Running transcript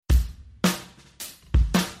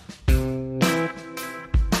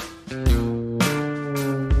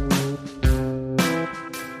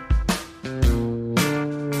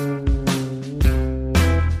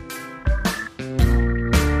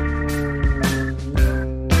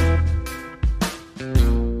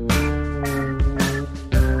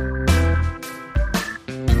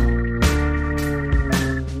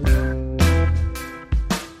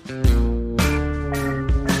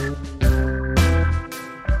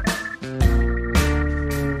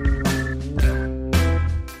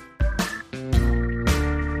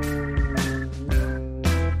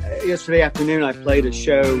yesterday afternoon, I played a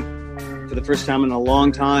show for the first time in a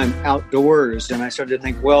long time outdoors, and I started to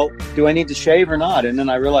think, well, do I need to shave or not? And then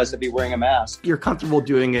I realized I'd be wearing a mask. You're comfortable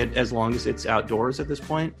doing it as long as it's outdoors at this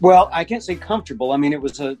point? Well, I can't say comfortable. I mean, it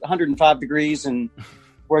was 105 degrees and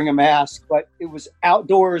wearing a mask, but it was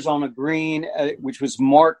outdoors on a green, which was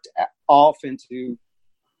marked off into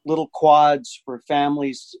little quads for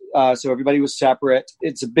families. So everybody was separate.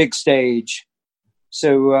 It's a big stage.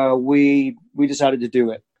 So we decided to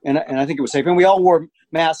do it. And I think it was safe. And we all wore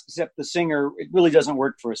masks except the singer. It really doesn't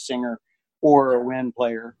work for a singer or a wind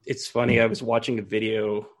player. It's funny. I was watching a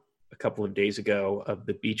video a couple of days ago of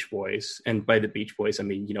the Beach Boys. And by the Beach Boys, I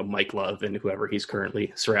mean, Mike Love and whoever he's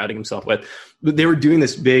currently surrounding himself with. But they were doing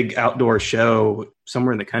this big outdoor show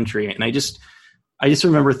somewhere in the country. And I just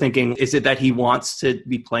remember thinking, is it that he wants to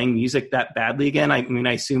be playing music that badly again? I mean,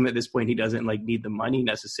 I assume at this point he doesn't need the money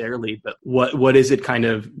necessarily, but what is it kind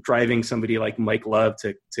of driving somebody like Mike Love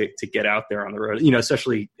to get out there on the road,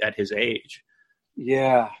 especially at his age?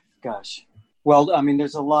 Yeah, gosh. Well, I mean,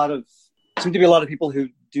 seem to be a lot of people who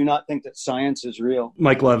do not think that science is real.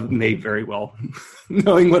 Mike Love may very well,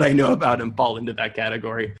 knowing what I know about him, fall into that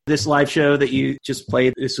category. This live show that you just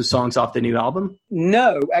played, this was songs off the new album?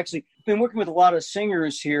 No, actually, I've been working with a lot of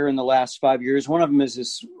singers here in the last 5 years. One of them is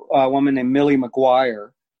this woman named Millie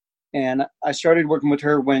McGuire. And I started working with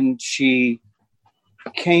her when she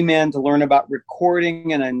came in to learn about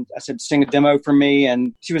recording. And I said, sing a demo for me.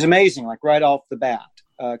 And she was amazing, right off the bat,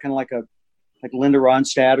 kind of like Linda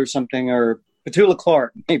Ronstadt or something, or Petula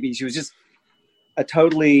Clark, maybe. She was just a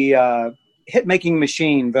totally hit-making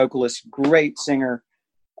machine vocalist, great singer,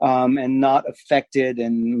 and not affected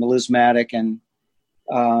and melismatic. And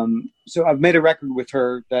so I've made a record with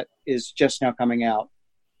her that is just now coming out.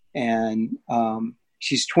 And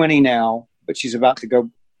she's 20 now, but she's about to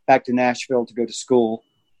go back to Nashville to go to school.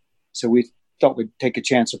 So we thought we'd take a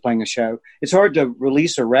chance of playing a show. It's hard to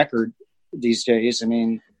release a record these days. I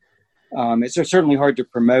mean, it's certainly hard to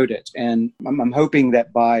promote it, and I'm hoping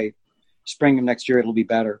that by spring of next year it'll be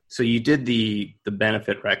better. So you did the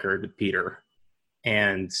benefit record, Peter,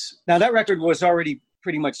 and now that record was already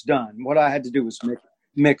pretty much done. What I had to do was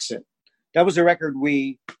mix it. That was a record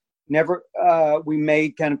we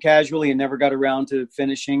made kind of casually and never got around to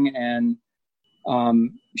finishing. And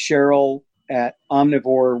Cheryl at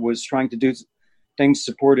Omnivore was trying to do things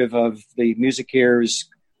supportive of the MusiCares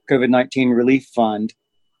COVID-19 Relief Fund,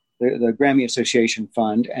 the Grammy Association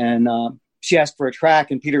Fund, and she asked for a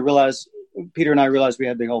track, and Peter and I realized we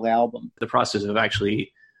had the whole album. The process of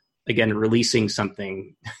actually, again, releasing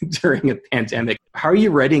something during a pandemic. How are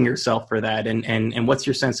you readying yourself for that, and what's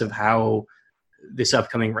your sense of how this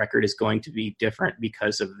upcoming record is going to be different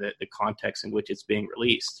because of the context in which it's being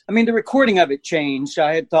released? I mean, the recording of it changed.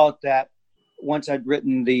 I had thought that once I'd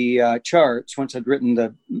written the charts, once I'd written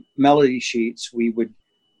the melody sheets, we would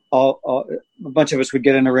a bunch of us would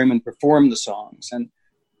get in a room and perform the songs, and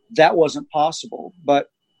that wasn't possible. But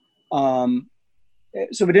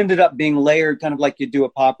so it ended up being layered, kind of like you do a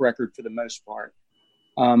pop record for the most part.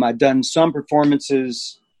 I'd done some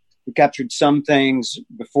performances, we captured some things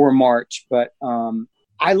before March, but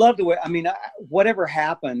I love the way. I mean, whatever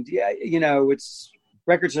happened, it's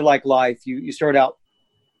records are like life. You start out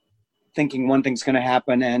thinking one thing's going to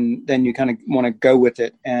happen, and then you kind of want to go with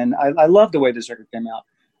it. And I love the way this record came out.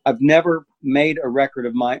 I've never made a record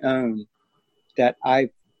of my own that I've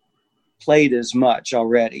played as much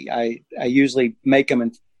already. I usually make them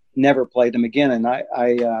and never play them again. And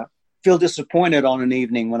I feel disappointed on an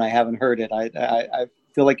evening when I haven't heard it. I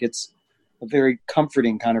feel like it's a very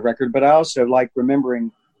comforting kind of record, but I also like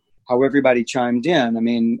remembering how everybody chimed in. I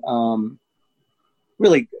mean,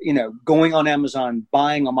 really, going on Amazon,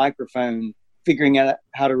 buying a microphone, figuring out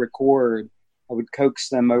how to record. I would coax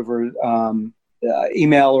them over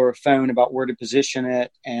email or a phone about where to position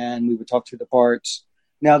it, and we would talk through the parts.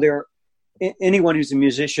 Now, anyone who's a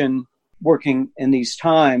musician working in these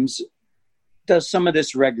times does some of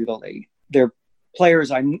this regularly. They're players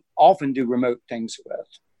I often do remote things with,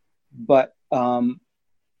 but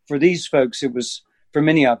for these folks, for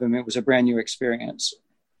many of them, it was a brand new experience,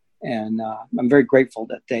 and I'm very grateful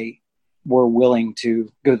that they were willing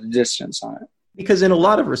to go the distance on it. Because in a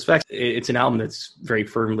lot of respects, it's an album that's very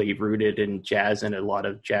firmly rooted in jazz and a lot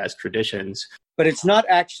of jazz traditions. But it's not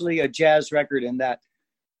actually a jazz record in that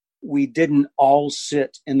we didn't all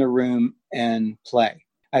sit in the room and play.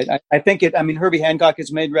 I think Herbie Hancock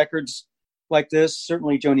has made records like this.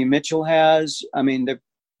 Certainly Joni Mitchell has. I mean,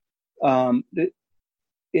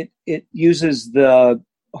 it uses the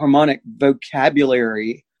harmonic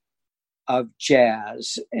vocabulary of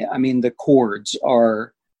jazz. I mean, the chords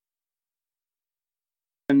are,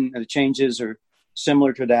 and the changes are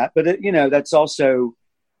similar to that. But that's also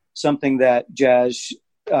something that jazz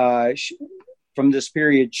from this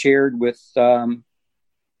period shared with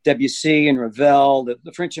Debussy and Ravel.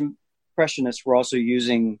 The French Impressionists were also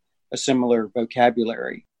using a similar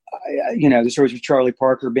vocabulary. The stories of Charlie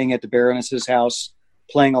Parker being at the Baroness's house,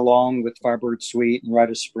 playing along with Firebird Suite and Rite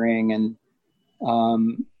of Spring, and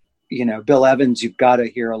Bill Evans. You've got to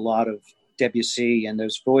hear a lot of Debussy and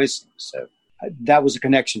those voices. So that was a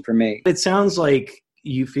connection for me. It sounds like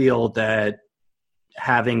you feel that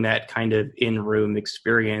having that kind of in-room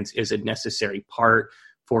experience is a necessary part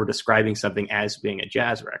for describing something as being a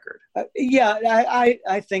jazz record.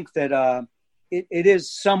 I think that it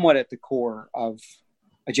is somewhat at the core of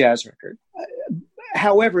a jazz record.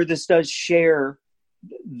 However, this does share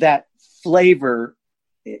that flavor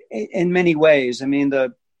in many ways. I mean,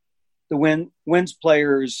 the Winds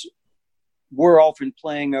players were often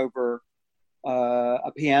playing over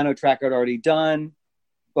a piano track I'd already done,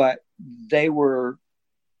 but they were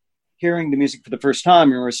hearing the music for the first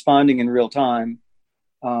time and responding in real time.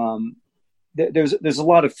 There's a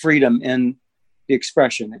lot of freedom in the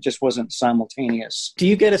expression. It just wasn't simultaneous. Do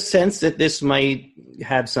you get a sense that this might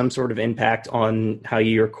have some sort of impact on how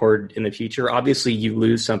you record in the future? Obviously, you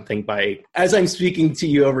lose something by, as I'm speaking to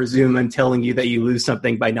you over Zoom, I'm telling you that you lose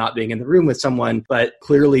something by not being in the room with someone, but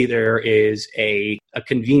clearly there is a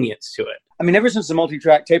convenience to it. I mean, ever since the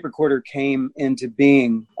multi-track tape recorder came into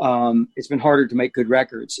being, it's been harder to make good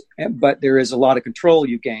records, but there is a lot of control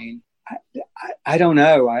you gain. I don't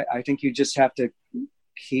know. I think you just have to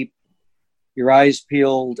keep your eyes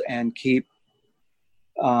peeled and keep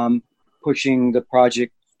pushing the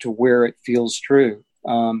project to where it feels true.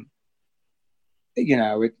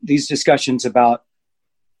 These discussions about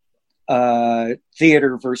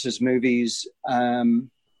theater versus movies,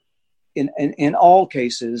 in all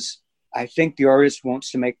cases, I think the artist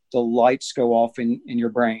wants to make the lights go off in your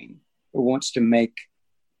brain. It wants to make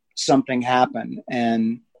something happen.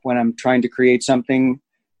 And when I'm trying to create something,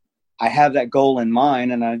 I have that goal in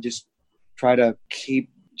mind, and I just try to keep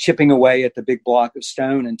chipping away at the big block of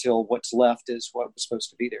stone until what's left is what was supposed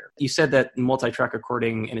to be there. You said that multi-track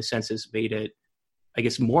recording, in a sense, has made it, I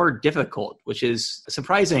guess, more difficult, which is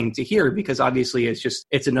surprising to hear because obviously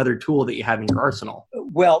it's another tool that you have in your arsenal.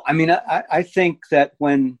 Well, I mean, I think that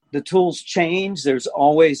when the tools change, there's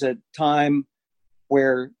always a time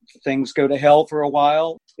where things go to hell for a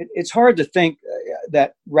while. It's hard to think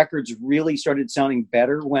that records really started sounding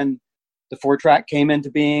better when the 4-track came into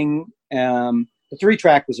being. The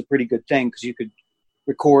 3-track was a pretty good thing because you could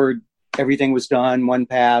record, everything was done, one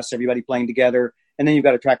pass, everybody playing together. And then you've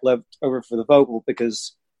got a track left over for the vocal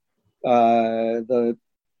because the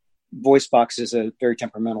voice box is a very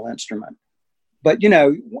temperamental instrument. But,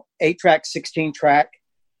 8-track, 16-track,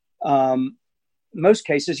 most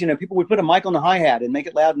cases, people would put a mic on the hi-hat and make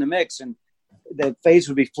it loud in the mix, and the phase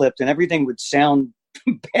would be flipped and everything would sound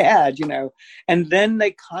bad, And then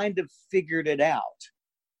they kind of figured it out,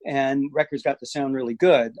 and records got to sound really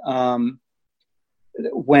good.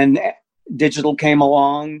 When digital came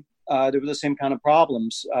along, there were the same kind of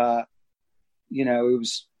problems. It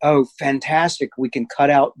was, fantastic. We can cut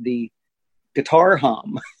out the guitar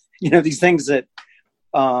hum, these things that,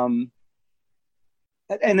 and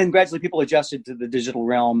then gradually people adjusted to the digital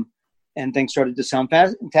realm and things started to sound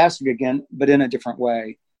fantastic again, but in a different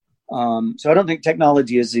way. So I don't think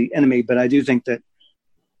technology is the enemy, but I do think that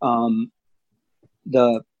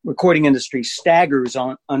the recording industry staggers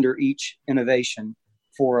under each innovation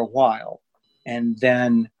for a while, and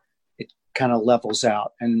then it kind of levels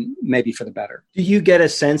out, and maybe for the better. Do you get a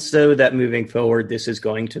sense, though, that moving forward, this is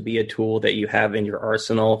going to be a tool that you have in your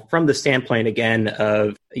arsenal from the standpoint, again,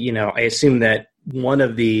 of, I assume that one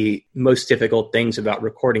of the most difficult things about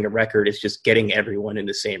recording a record is just getting everyone in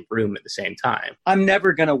the same room at the same time. I'm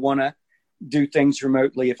never going to want to do things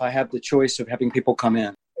remotely if I have the choice of having people come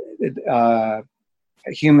in.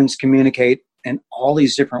 Humans communicate in all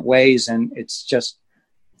these different ways, and it's just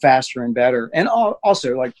faster and better. And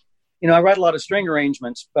also, I write a lot of string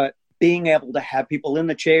arrangements, but being able to have people in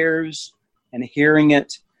the chairs and hearing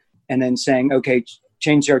it and then saying, okay,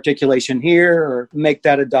 change the articulation here or make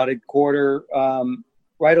that a dotted quarter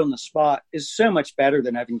right on the spot is so much better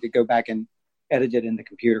than having to go back and edit it in the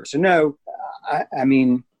computer. So no, I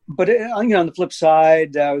mean, but on the flip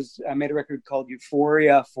side, I made a record called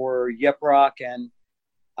Euphoria for Yep Rock, and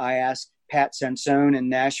I asked Pat Sansone in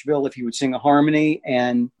Nashville if he would sing a harmony.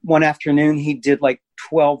 And one afternoon he did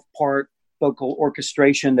 12-part vocal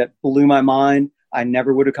orchestration that blew my mind. I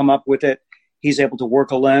never would have come up with it. He's able to work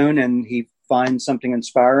alone and he finds something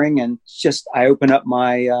inspiring. And I open up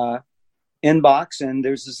my inbox and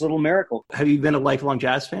there's this little miracle. Have you been a lifelong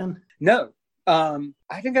jazz fan? No.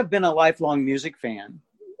 I think I've been a lifelong music fan.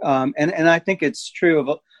 And I think it's true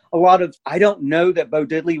of a lot of, I don't know that Bo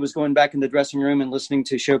Diddley was going back in the dressing room and listening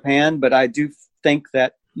to Chopin, but I do think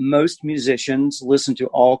that most musicians listen to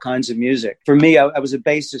all kinds of music. For me, I was a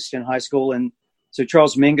bassist in high school, and so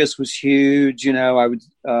Charles Mingus was huge. I would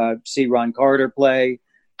see Ron Carter play.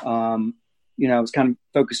 I was kind of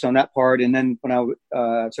focused on that part. And then when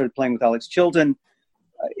I started playing with Alex Chilton,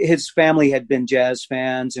 his family had been jazz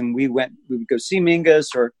fans, and we would go see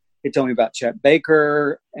Mingus, or he'd tell me about Chet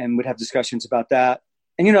Baker, and we'd have discussions about that.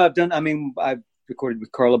 And, I've recorded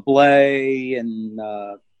with Carla Bley, and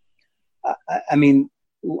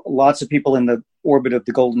lots of people in the orbit of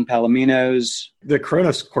the Golden Palominos. The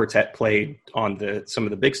Kronos Quartet played on some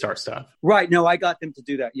of the Big Star stuff. Right. No, I got them to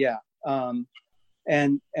do that. Yeah.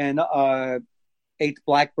 And Eighth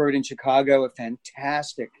Blackbird in Chicago, a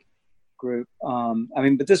fantastic group.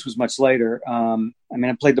 But this was much later. I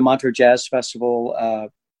played the Montreux Jazz Festival.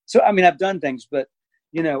 I've done things, but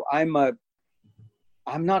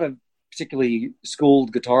I'm not a particularly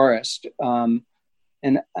schooled guitarist.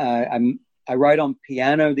 I write on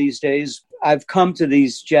piano these days. I've come to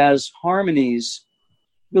these jazz harmonies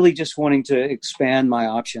really just wanting to expand my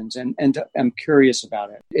options, and I'm curious about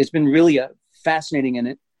it. It's been really a fascinating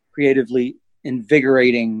and creatively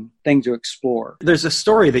invigorating thing to explore. There's a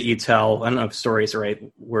story that you tell, I don't know if story is the right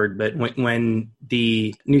word, but when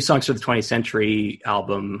the New Songs for the 20th Century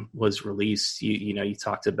album was released, you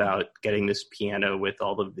talked about getting this piano with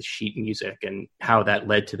all of the sheet music and how that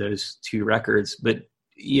led to those two records. But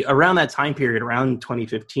around that time period, around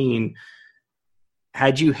 2015,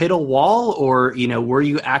 had you hit a wall, or, were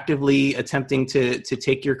you actively attempting to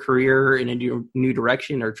take your career in a new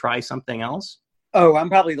direction or try something else? Oh, I'm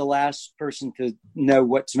probably the last person to know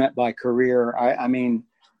what's meant by career. I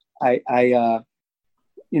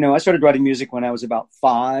started writing music when I was about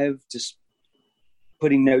 5, just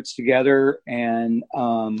putting notes together, and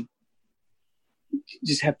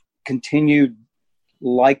just have continued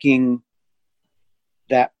liking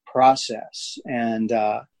that process. And,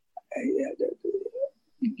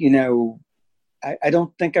 I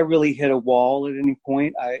don't think I really hit a wall at any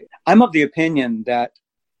point. I'm of the opinion that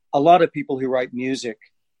a lot of people who write music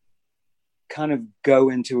kind of go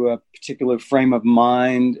into a particular frame of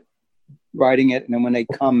mind writing it. And then when they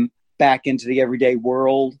come back into the everyday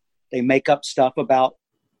world, they make up stuff about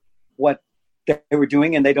what they were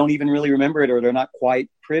doing, and they don't even really remember it, or they're not quite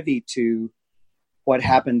privy to what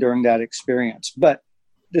happened during that experience. But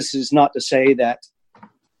this is not to say that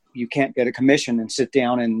you can't get a commission and sit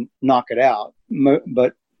down and knock it out.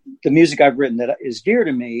 But the music I've written that is dear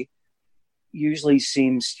to me usually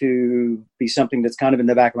seems to be something that's kind of in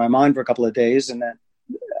the back of my mind for a couple of days, and then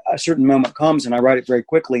a certain moment comes and I write it very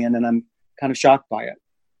quickly, and then I'm kind of shocked by it.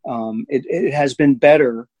 It has been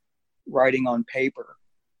better writing on paper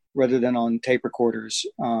rather than on tape recorders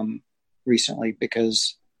recently,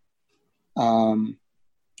 because I've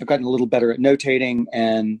gotten a little better at notating,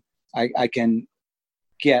 and I can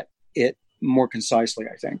get it more concisely,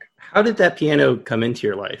 I think. How did that piano come into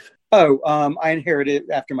your life? I inherited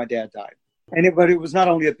it after my dad died. But it was not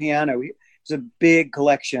only a piano. It was a big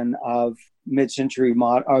collection of mid-century,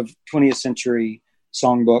 of 20th century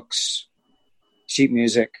songbooks, sheet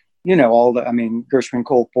music, Gershwin,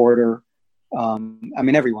 Cole Porter,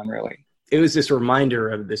 everyone really. It was this reminder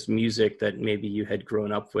of this music that maybe you had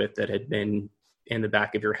grown up with, that had been in the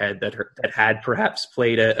back of your head, that had perhaps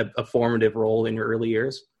played a formative role in your early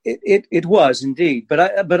years. It was indeed, but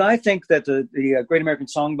I think that the Great American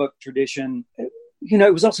Songbook tradition,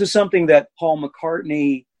 it was also something that Paul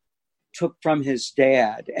McCartney took from his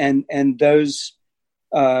dad, and those.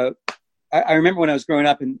 I remember when I was growing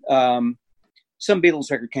up, and some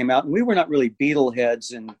Beatles record came out, and we were not really Beatle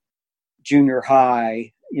heads in junior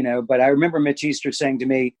high, But I remember Mitch Easter saying to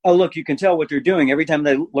me, "Oh, look, you can tell what they're doing. Every time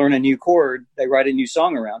they learn a new chord, they write a new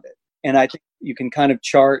song around it." And I think you can kind of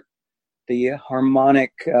chart the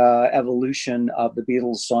harmonic evolution of the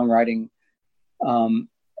Beatles songwriting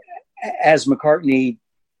as McCartney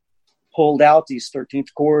pulled out these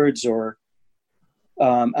 13th chords, or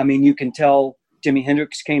you can tell Jimi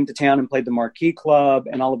Hendrix came to town and played the Marquee Club,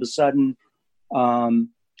 and all of a sudden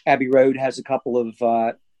Abbey Road has a couple of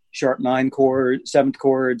sharp 7th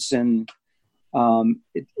chords, and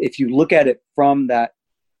if you look at it from that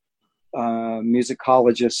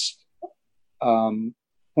musicologist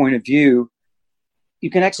point of view, you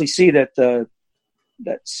can actually see that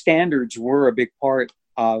that standards were a big part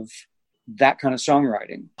of that kind of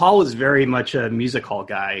songwriting. Paul was very much a music hall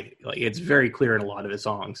guy. Like, it's very clear in a lot of his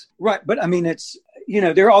songs. Right. But it's,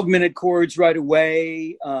 they're augmented chords right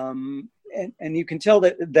away. And you can tell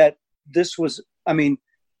that this was,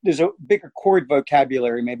 there's a bigger chord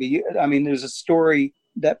vocabulary. Maybe, I mean, there's a story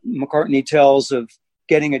that McCartney tells of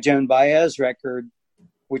getting a Joan Baez record,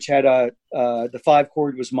 which had the 5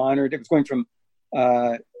 chord was minor. It was going from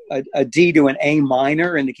a D to an A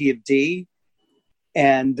minor in the key of D.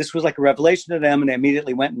 And this was like a revelation to them. And they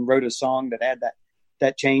immediately went and wrote a song that had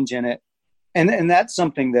that change in it. And that's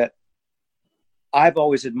something that I've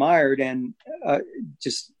always admired, and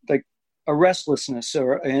just like a restlessness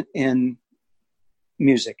or in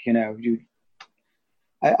music, you know.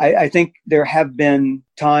 I think there have been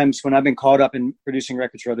times when I've been caught up in producing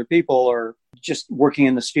records for other people or just working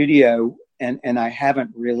in the studio, and I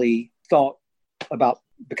haven't really thought about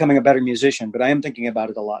becoming a better musician, but I am thinking about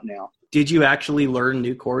it a lot now. Did you actually learn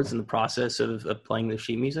new chords in the process of playing the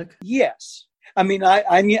sheet music? Yes. I mean,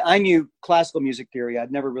 I knew classical music theory.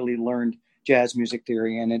 I'd never really learned jazz music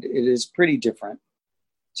theory, and it is pretty different.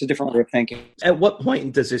 It's a different way of thinking. At what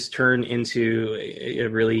point does this turn into a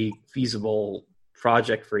really feasible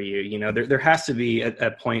project for you? You know, there has to be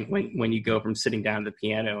a point when you go from sitting down at the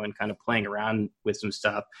piano and kind of playing around with some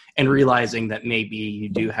stuff and realizing that maybe you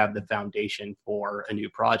do have the foundation for a new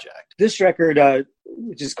project. This record,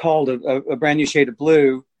 which is called a Brand New Shade of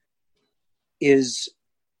Blue, is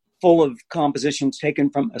full of compositions taken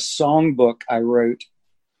from a songbook I wrote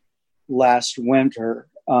last winter,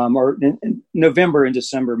 or in November and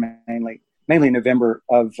December, mainly November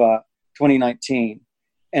of 2019.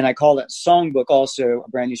 And I call that songbook also A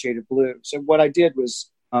Brand New Shade of Blue. So what I did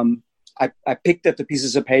was I picked up the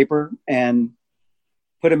pieces of paper and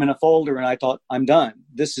put them in a folder, and I thought, I'm done.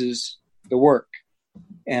 This is the work.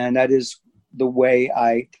 And that is the way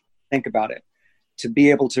I think about it. To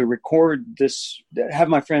be able to record this, have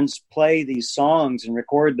my friends play these songs and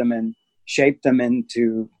record them and shape them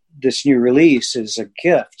into this new release is a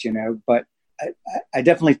gift, you know. But I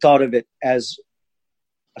definitely thought of it as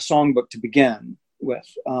a songbook to begin with.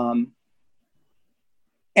 And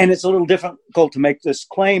it's a little difficult to make this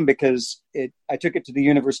claim because I took it to the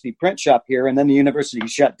university print shop here, and then the university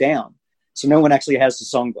shut down. So no one actually has the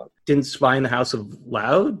songbook. Didn't Spy in the House of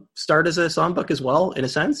Loud start as a songbook as well, in a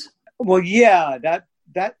sense? Well, yeah, that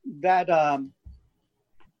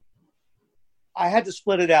I had to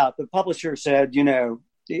split it out. The publisher said, you know,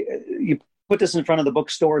 you put this in front of the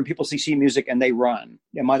bookstore and people see sheet music and they run.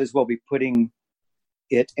 You might as well be putting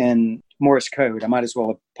it in Morse code. I might as well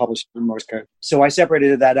have published it in Morse code. So I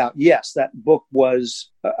separated that out. Yes, that book was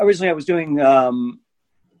originally I was doing a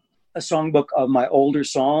songbook of my older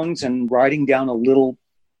songs and writing down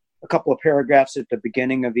a couple of paragraphs at the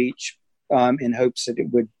beginning of each in hopes that it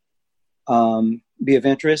would be of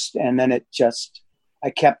interest. And then I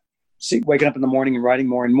kept waking up in the morning and writing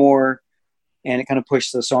more and more, and it kind of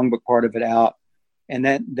pushed the songbook part of it out. And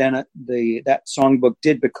then that songbook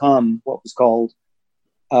did become what was called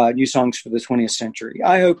New Songs for the 20th Century.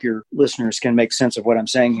 I hope your listeners can make sense of what I'm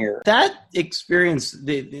saying here. That experience,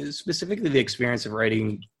 specifically the experience of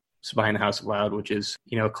writing Spy in the House of Loud, which is,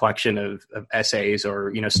 you know, a collection of essays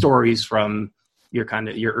or, you know, stories from your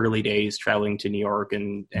early days traveling to New York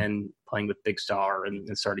and playing with Big Star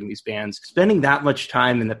and starting these bands. Spending that much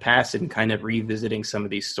time in the past and kind of revisiting some of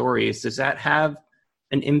these stories, does that have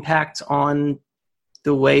an impact on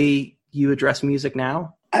the way you address music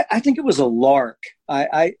now? I think it was a lark.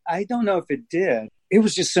 I don't know if it did. It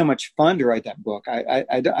was just so much fun to write that book.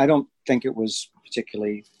 I don't think it was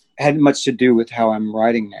particularly had much to do with how I'm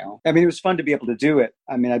writing now. I mean, it was fun to be able to do it.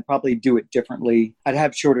 I mean, I'd probably do it differently. I'd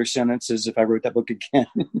have shorter sentences if I wrote that book again.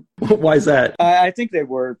 Why is that? I think it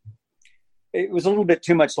was a little bit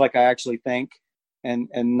too much like I actually think, and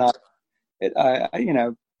not,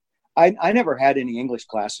 I never had any English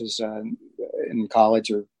classes in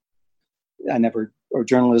college or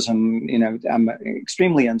journalism. You know, I'm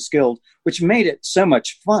extremely unskilled, which made it so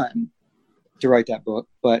much fun to write that book.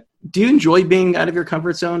 But do you enjoy being out of your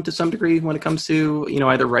comfort zone to some degree when it comes to, you know,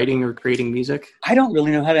 either writing or creating music? I don't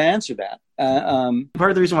really know how to answer that.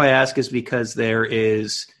 Part of the reason why I ask is because there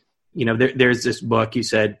is, you know, there's this book. You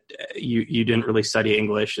said you didn't really study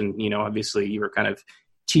English, and, you know, obviously you were kind of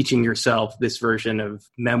teaching yourself this version of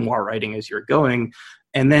memoir writing as you're going.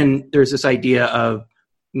 And then there's this idea of,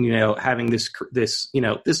 you know, having this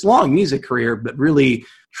long music career, but really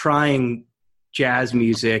trying jazz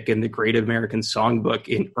music and the Great American Songbook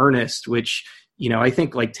in earnest, which, you know, I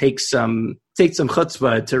think like takes some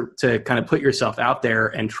chutzpah to kind of put yourself out there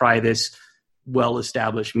and try this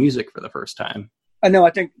well-established music for the first time. No,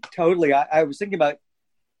 I think totally. I was thinking about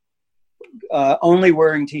only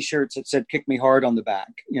wearing T-shirts that said "Kick Me Hard" on the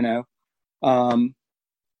back, you know.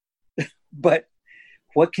 But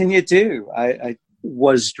what can you do? I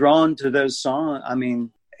was drawn to those songs. I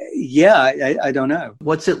mean, yeah, I don't know.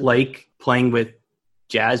 What's it like playing with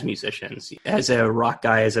jazz musicians as a rock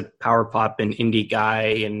guy, as a power pop and indie guy?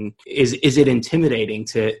 And is it intimidating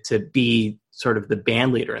to be sort of the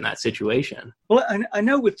band leader in that situation? Well, I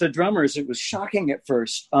know with the drummers, it was shocking at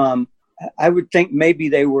first. I would think maybe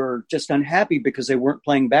they were just unhappy because they weren't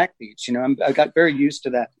playing backbeats. I got very used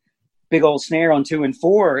to that big old snare on 2 and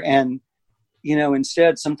 4. And,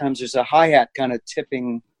 instead, sometimes there's a hi-hat kind of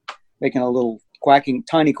tipping, making a little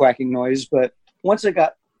tiny quacking noise. But once I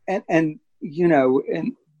got, and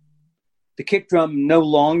the kick drum no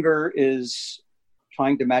longer is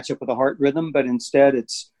trying to match up with a heart rhythm, but instead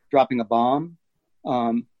it's dropping a bomb.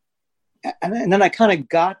 And then I kind of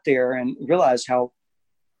got there and realized how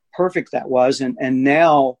perfect that was. And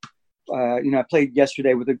now, I played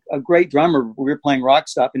yesterday with a great drummer. We were playing rock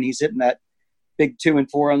stuff and he's hitting that big 2 and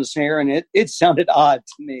 4 on the snare, and it sounded odd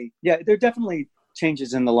to me. Yeah, there are definitely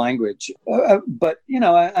changes in the language. But,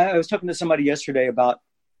 I was talking to somebody yesterday about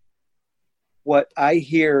what I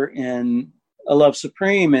hear in A Love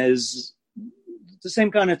Supreme is the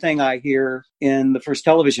same kind of thing I hear in the first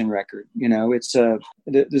television record.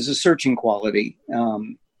 There's a searching quality.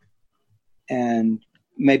 And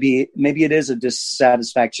maybe it is a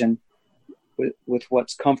dissatisfaction with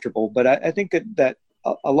what's comfortable. But I think that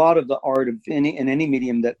a lot of the art of any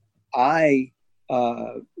medium that I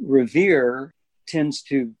revere tends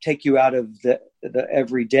to take you out of the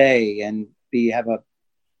everyday and have a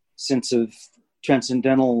sense of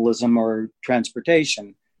transcendentalism or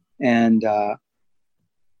transportation. And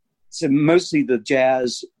so mostly the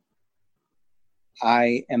jazz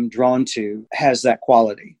I am drawn to has that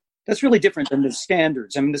quality. That's really different than the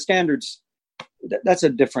standards. I mean, the standards, that's a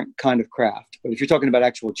different kind of craft. But if you're talking about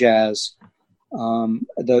actual jazz,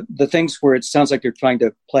 the things where it sounds like they're trying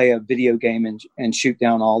to play a video game and shoot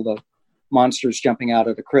down all the monsters jumping out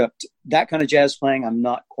of the crypt, that kind of jazz playing I'm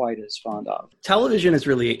not quite as fond of. Television is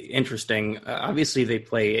really interesting. Obviously, they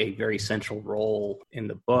play a very central role in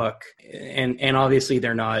the book. And obviously,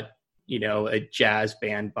 they're not, a jazz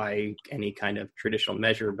band by any kind of traditional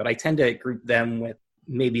measure. But I tend to group them with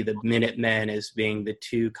maybe the Minutemen as being the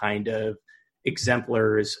two kind of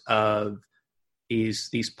exemplars of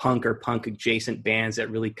these punk or punk adjacent bands that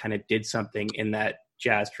really kind of did something in that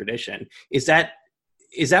jazz tradition. Is that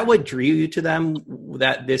what drew you to them,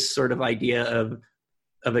 that this sort of idea of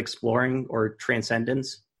exploring or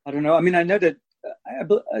transcendence? I don't know. I mean, I know that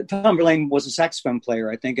Tom Verlaine was a saxophone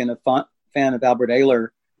player, I think, and a fan of Albert Ayler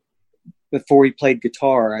before he played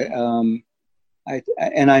guitar. And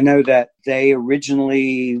I know that they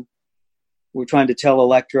originally were trying to tell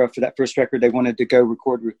Elektra for that first record they wanted to go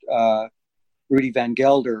record with Rudy Van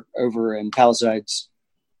Gelder over in Palisades.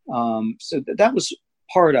 So that was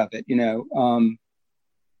part of it,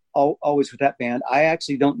 always with that band. I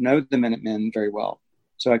actually don't know the Minutemen very well,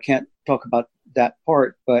 so I can't talk about that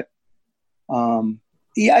part. But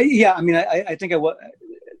yeah. I mean, I think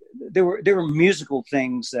there were musical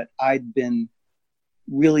things that I'd been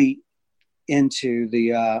really into.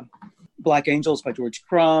 The Black Angels by George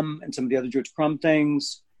Crumb and some of the other George Crumb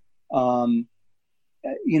things.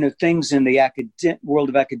 Things in the world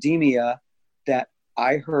of academia that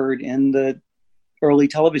I heard in the early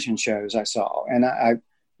television shows I saw, and I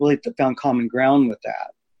really found common ground with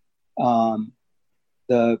that.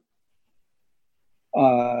 The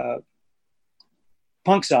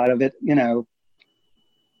punk side of it,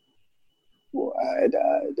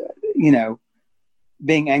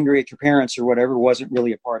 being angry at your parents or whatever wasn't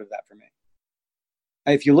really a part of that for me.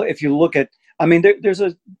 If you look at, I mean, there's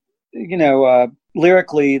a,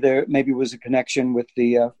 lyrically there maybe was a connection with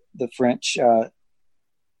the French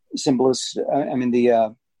symbolists.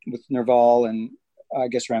 With Nerval and I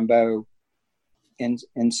guess Rimbaud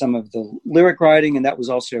in some of the lyric writing, and that was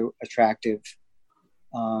also attractive.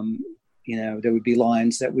 There would be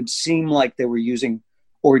lines that would seem like they were using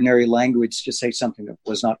ordinary language to say something that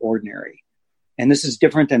was not ordinary. And this is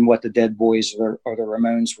different than what the Dead Boys or the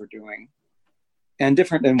Ramones were doing, and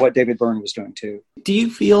different than what David Byrne was doing too. Do you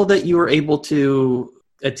feel that you were able to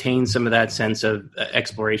attain some of that sense of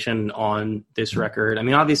exploration on this record? I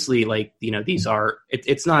mean, obviously, these are,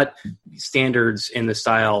 it's not standards in the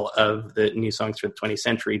style of the new songs for the 20th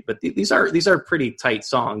century, but these are pretty tight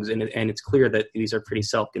songs, and it's clear that these are pretty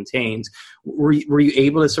self-contained. Were you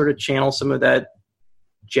able to sort of channel some of that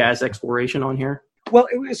jazz exploration on here? Well,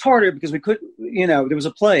 it was harder because we could, there was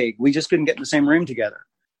a plague. We just couldn't get in the same room together.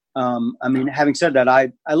 Having said that,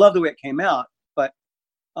 I love the way it came out, but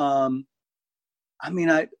I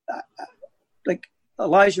like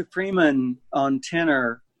Elijah Freeman on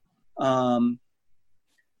tenor.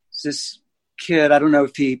 This kid, I don't know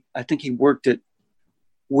if I think he worked at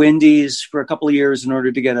Wendy's for a couple of years in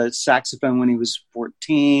order to get a saxophone when he was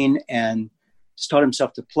 14, and just taught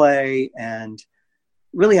himself to play and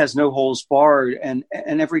really has no holes barred. And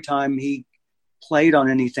every time he played on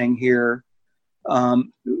anything here,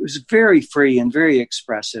 it was very free and very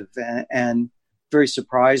expressive and very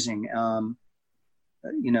surprising.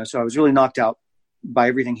 So I was really knocked out by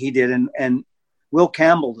everything he did. And Will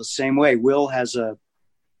Campbell, the same way. Will has a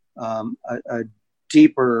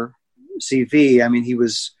deeper CV. I mean, he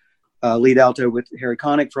was lead alto with Harry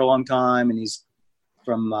Connick for a long time, and he's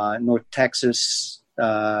from North Texas.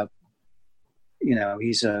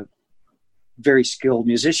 He's a very skilled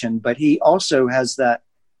musician, but he also has that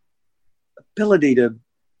ability to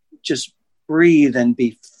just breathe and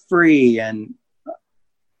be free and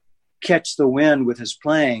catch the wind with his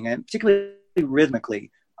playing, and particularly rhythmically.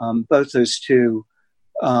 Both those two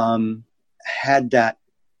had that,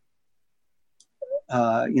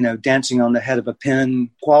 dancing on the head of a pin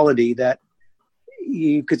quality that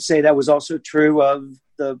you could say that was also true of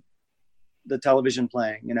the television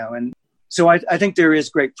playing, and so I think there is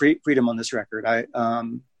great freedom on this record.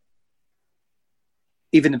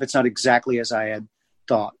 Even if it's not exactly as I had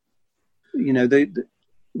thought,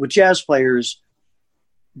 with jazz players,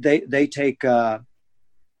 they take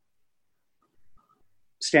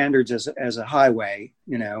standards as a highway,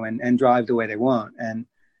 and drive the way they want. And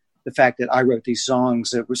the fact that I wrote these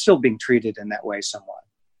songs that were still being treated in that way somewhat.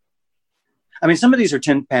 I mean, some of these are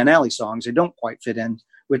Tin Pan Alley songs. They don't quite fit in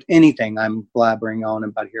with anything I'm blabbering on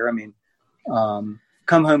about here. I mean,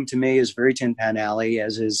 Come Home to Me is very Tin Pan Alley,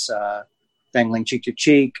 as is Dangling Cheek to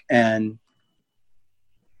Cheek. And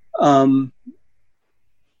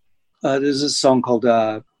there's a song called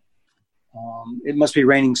It Must Be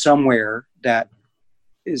Raining Somewhere that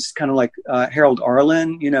is kind of like Harold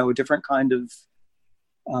Arlen, a different kind of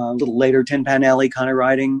little later Tin Pan Alley kind of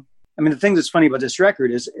writing. I mean, the thing that's funny about this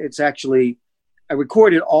record is it's actually, I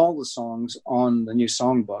recorded all the songs on the new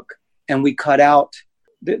songbook, and we cut out,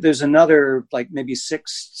 there's another like maybe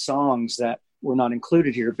 6 songs that were not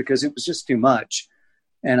included here because it was just too much.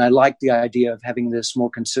 And I like the idea of having this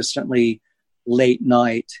more consistently late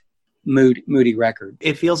night moody record.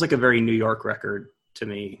 It feels like a very New York record to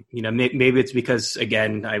me. Maybe it's because,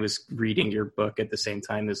 again, I was reading your book at the same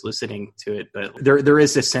time as listening to it, but there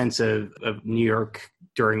is a sense of New York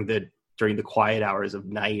during the quiet hours of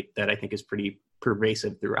night that I think is pretty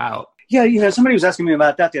pervasive throughout. Yeah, somebody was asking me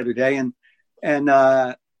about that the other day, and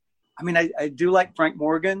I mean, I do like Frank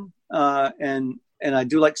Morgan, and I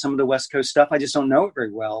do like some of the West Coast stuff. I just don't know it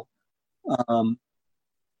very well.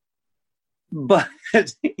 But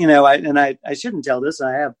I shouldn't tell this.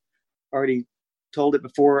 I have already told it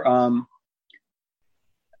before.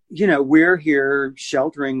 We're here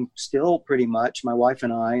sheltering still pretty much, my wife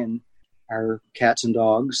and I and our cats and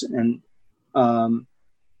dogs. And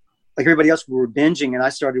like everybody else, we were binging, and I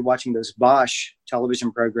started watching those Bosch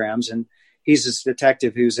television programs. And he's this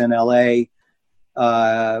detective who's in LA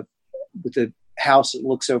with a house that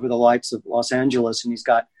looks over the lights of Los Angeles. And he's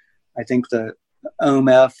got, I think, the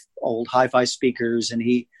OMF old hi-fi speakers, and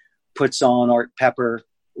he puts on Art Pepper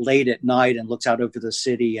late at night and looks out over the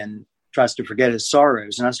city and tries to forget his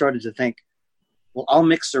sorrows. And I started to think, well, I'll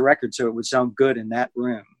mix the record so it would sound good in that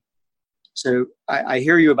room. So I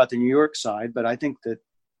hear you about the New York side, but I think that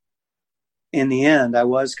in the end, I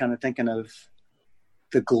was kind of thinking of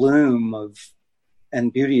the gloom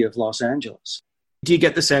and beauty of Los Angeles. Do you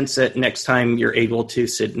get the sense that next time you're able to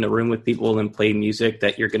sit in a room with people and play music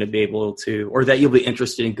that you're going to be able to, or that you'll be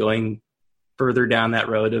interested in going further down that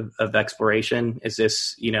road of exploration? Is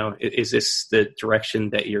this the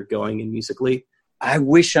direction that you're going in musically? I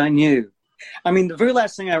wish I knew. I mean, the very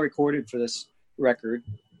last thing I recorded for this record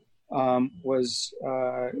was,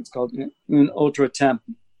 it's called Un Autre Temps,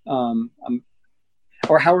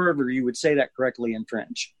 or however you would say that correctly in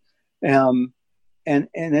French. And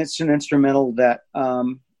it's an instrumental that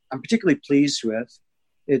I'm particularly pleased with.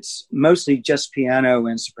 It's mostly just piano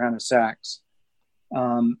and soprano sax.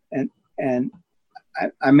 And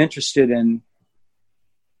I'm interested in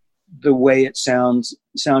the way it sound,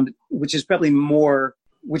 which is probably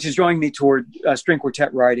which is drawing me toward string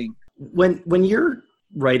quartet writing. When you're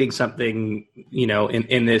writing something,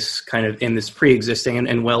 in this pre-existing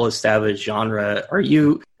and well-established genre,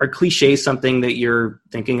 are cliches something that you're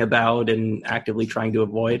thinking about and actively trying to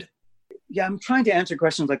avoid? Yeah, I'm trying to answer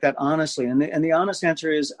questions like that honestly. And the honest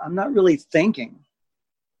answer is I'm not really thinking.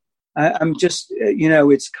 I'm just,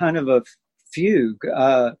 it's kind of a fugue.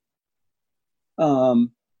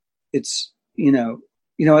 It's,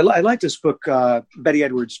 I like this book, Betty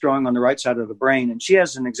Edwards, Drawing on the Right Side of the Brain. And she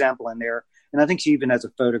has an example in there. And I think she even has a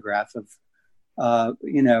photograph of,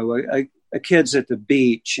 a kid's at the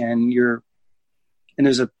beach and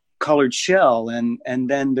there's a colored shell, and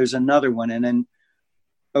then there's another one, and then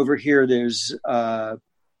over here there's a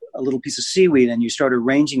little piece of seaweed, and you start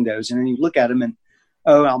arranging those, and then you look at them and,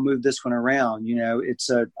 oh, I'll move this one around. It's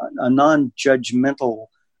a non-judgmental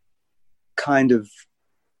kind of,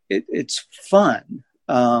 it's fun.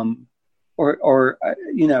 Or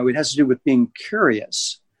it has to do with being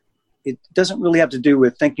curious. It doesn't really have to do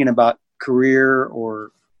with thinking about career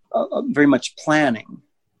or very much planning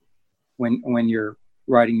when you're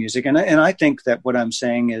writing music. And I think that what I'm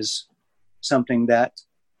saying is something that,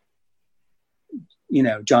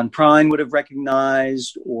 John Prine would have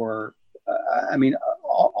recognized, or,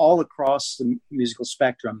 all across the musical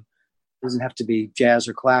spectrum. It doesn't have to be jazz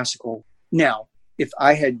or classical. Now, if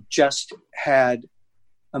I had just had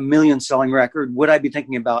a 1 million selling record, would I be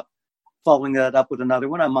thinking about following that up with another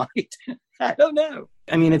one? I might. I don't know.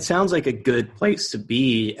 I mean, it sounds like a good place to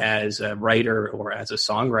be as a writer or as a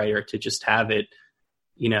songwriter, to just have it,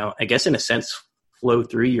 I guess in a sense, flow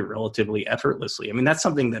through you relatively effortlessly. I mean, that's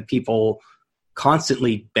something that people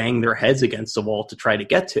constantly bang their heads against the wall to try to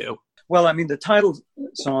get to. Well, I mean, the title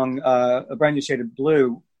song, A Brand New Shade of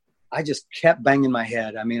Blue, I just kept banging my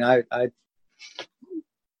head. I mean, I'm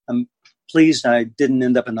pleased I didn't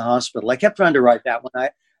end up in the hospital. I kept trying to write that one. I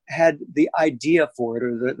had the idea for it,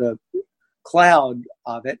 or the cloud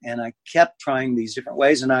of it, and I kept trying these different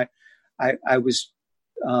ways. And I was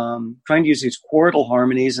trying to use these quartal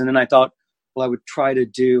harmonies, and then I thought, well, I would try to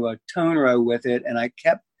do a tone row with it, and I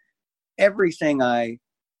kept everything I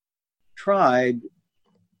tried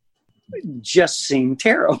just seemed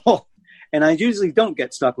terrible. And I usually don't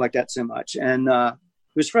get stuck like that so much. And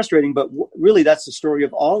it was frustrating, but really that's the story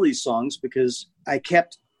of all these songs, because I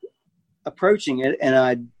kept approaching it and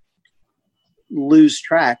I'd lose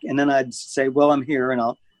track. And then I'd say, well, I'm here, and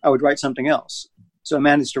I would write something else. So I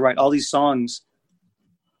managed to write all these songs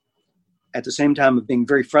at the same time of being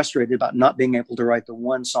very frustrated about not being able to write the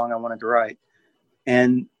one song I wanted to write.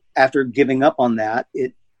 And after giving up on that,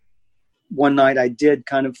 one night I did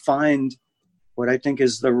kind of find what I think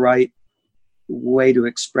is the right way to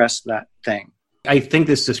express that thing. I think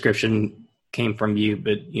this description came from you,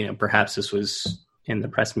 but perhaps this was in the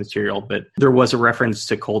press material, but there was a reference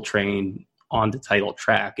to Coltrane on the title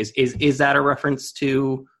track. Is that a reference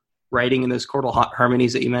to writing in those chordal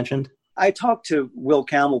harmonies that you mentioned? I talked to Will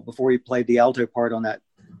Campbell before he played the alto part on that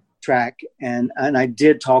track, and I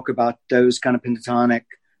did talk about those kind of pentatonic,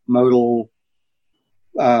 modal,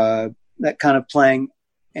 that kind of playing,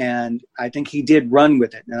 and I think he did run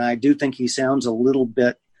with it, and I do think he sounds a little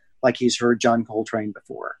bit like he's heard John Coltrane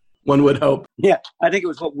before. One would hope. Yeah, I think it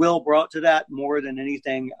was what Will brought to that more than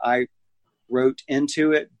anything I wrote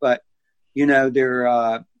into it. But there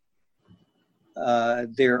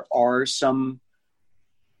are some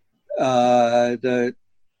the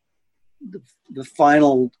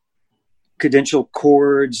final cadential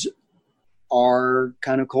chords are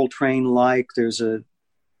kind of Coltrane-like. There's an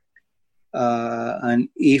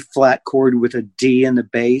E flat chord with a D in the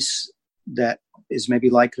bass that is maybe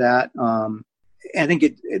like that. I think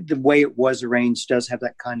the way it was arranged does have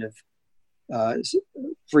that kind of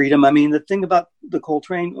freedom. I mean, the thing about the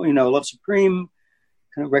Coltrane, Love Supreme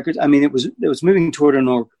kind of records, I mean, it was moving toward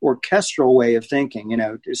an orchestral way of thinking,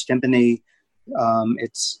 timpani.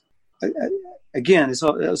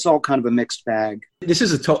 It's all kind of a mixed bag. This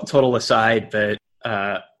is a total aside, but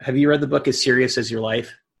have you read the book As Serious as Your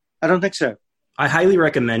Life? I don't think so. I highly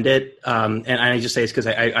recommend it. And I just say it's because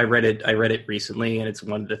I read it recently, and it's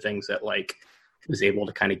one of the things that was able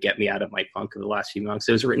to kind of get me out of my funk of the last few months.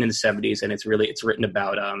 It was written in the 70s, and it's written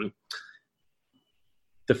about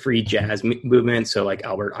the free jazz movement. So like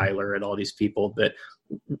Albert Ayler and all these people. But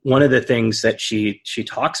one of the things that she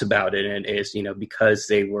talks about in it is, because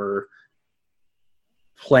they were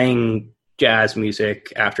playing jazz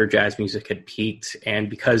music after jazz music had peaked,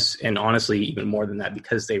 and honestly, even more than that,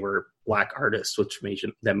 because they were Black artists, which made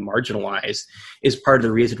them marginalized, is part of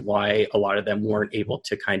the reason why a lot of them weren't able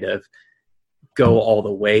to kind of go all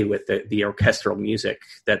the way with the orchestral music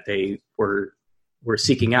that they were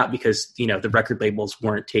seeking out, because the record labels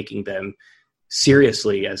weren't taking them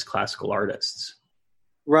seriously as classical artists.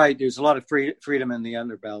 Right. There's a lot of freedom in the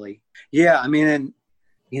underbelly. Yeah. I mean, and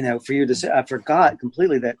for you to say, I forgot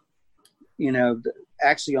completely that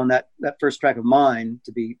actually on that first track of mine,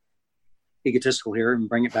 to be egotistical here and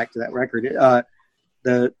bring it back to that record,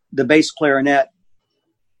 the bass clarinet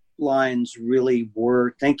lines really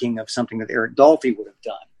were thinking of something that Eric Dolphy would have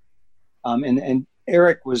done. And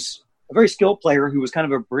Eric was a very skilled player who was kind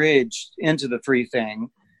of a bridge into the free thing.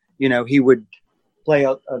 He would play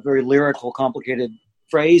a very lyrical, complicated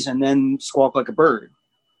phrase and then squawk like a bird.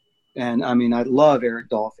 And I mean, I love Eric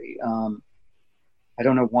Dolphy. I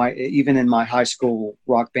don't know why, even in my high school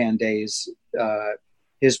rock band days,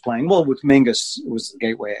 his playing, well, with Mingus was the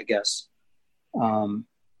gateway, I guess. You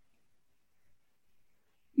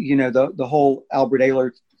know, the whole Albert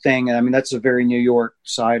Ayler thing, I mean, that's a very New York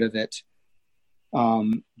side of it,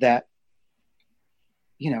 that,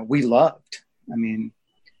 you know, we loved. I mean,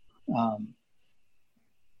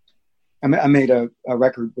 I made a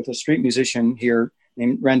record with a street musician here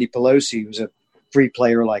named Randy Pelosi, who's a free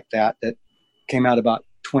player like that came out about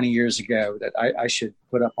 20 years ago that I should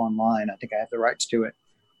put up online. I think I have the rights to it.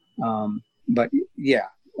 But yeah,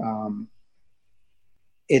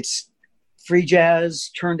 it's free jazz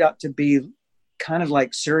turned out to be kind of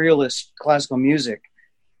like surrealist classical music.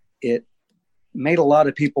 It made a lot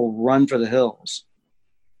of people run for the hills.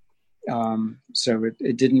 So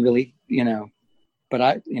it didn't really, you know, but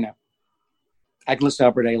I can listen to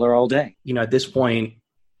Albert Ayler all day. You know, at this point,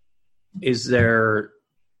 is there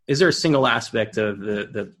a single aspect of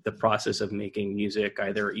the process of making music,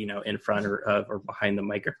 either, you know, in front or behind the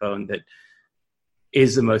microphone, that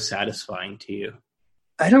is the most satisfying to you?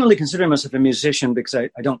 I don't really consider myself a musician because I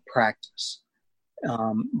don't practice.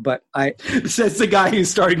 But Says the guy who's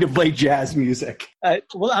starting to play jazz music.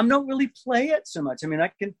 Well, I don't really play it so much. I mean,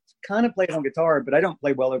 I can kind of play it on guitar, but I don't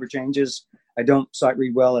play well over changes. I don't sight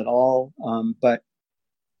read well at all. But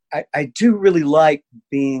I do really like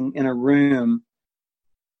being in a room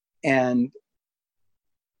and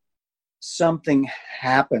something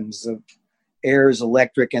happens, the air is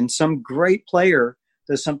electric, and some great player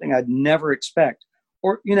does something I'd never expect.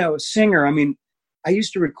 Or, you know, a singer. I mean, I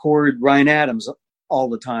used to record Ryan Adams all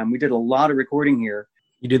the time. We did a lot of recording here.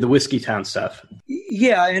 You did the Whiskey Town stuff.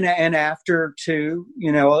 Yeah, and after too,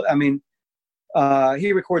 you know, I mean,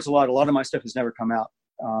 he records a lot. A lot of my stuff has never come out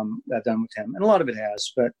that I've done with him, and a lot of it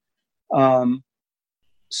has. But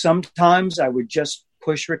sometimes I would just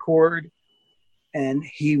push record, and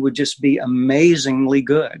he would just be amazingly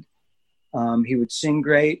good. He would sing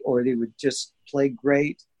great, or he would just play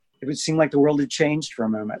great. It would seem like the world had changed for a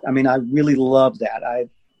moment. I mean, I really loved that.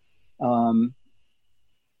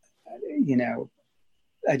 You know,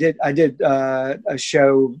 I did a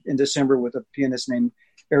show in December with a pianist named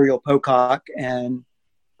Ariel Pocock, and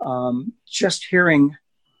just hearing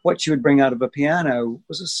what she would bring out of a piano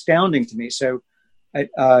was astounding to me. So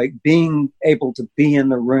being able to be in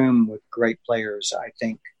the room with great players, I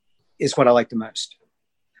think, is what I like the most.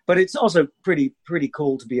 But it's also pretty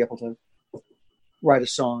cool to be able to write a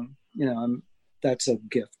song. You know, that's a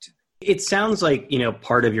gift. It sounds like, you know,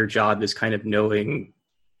 part of your job is kind of knowing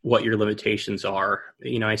what your limitations are.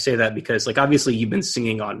 You know, I say that because, like, obviously you've been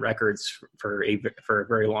singing on records for a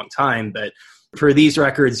very long time, but for these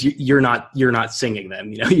records, you're not singing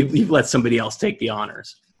them. You know, you've let somebody else take the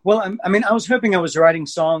honors. Well, I mean, I was hoping I was writing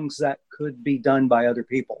songs that could be done by other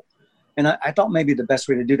people, and I thought maybe the best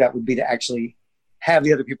way to do that would be to actually have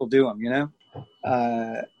the other people do them. You know.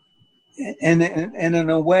 And in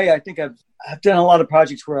a way, I think I've done a lot of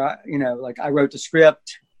projects where I wrote the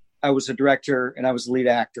script, I was a director, and I was the lead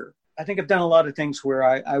actor. I think I've done a lot of things where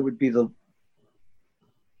I would be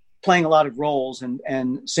playing a lot of roles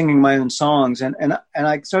and singing my own songs. And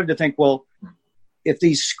I started to think, well, if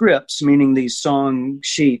these scripts, meaning these song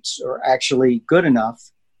sheets, are actually good enough,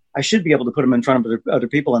 I should be able to put them in front of other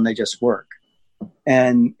people and they just work.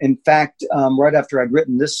 And in fact, right after I'd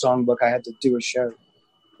written this songbook, I had to do a show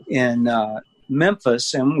in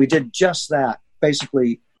Memphis, and we did just that.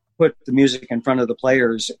 Basically put the music in front of the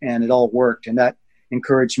players, and it all worked, and that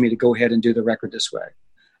encouraged me to go ahead and do the record this way.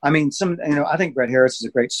 I mean, I think Brett Harris is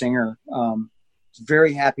a great singer.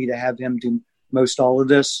 Very happy to have him do most all of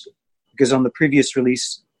this, because on the previous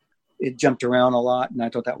release it jumped around a lot, and I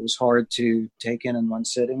thought that was hard to take in one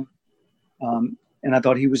sitting. And I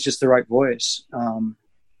thought he was just the right voice.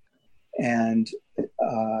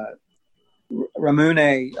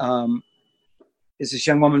 Ramune is this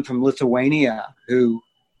young woman from Lithuania who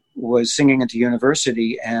was singing at the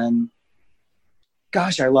university, and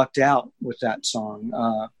gosh, I lucked out with that song.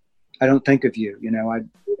 I Don't Think of You. You know,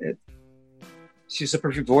 she's a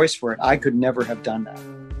perfect voice for it. I could never have done that.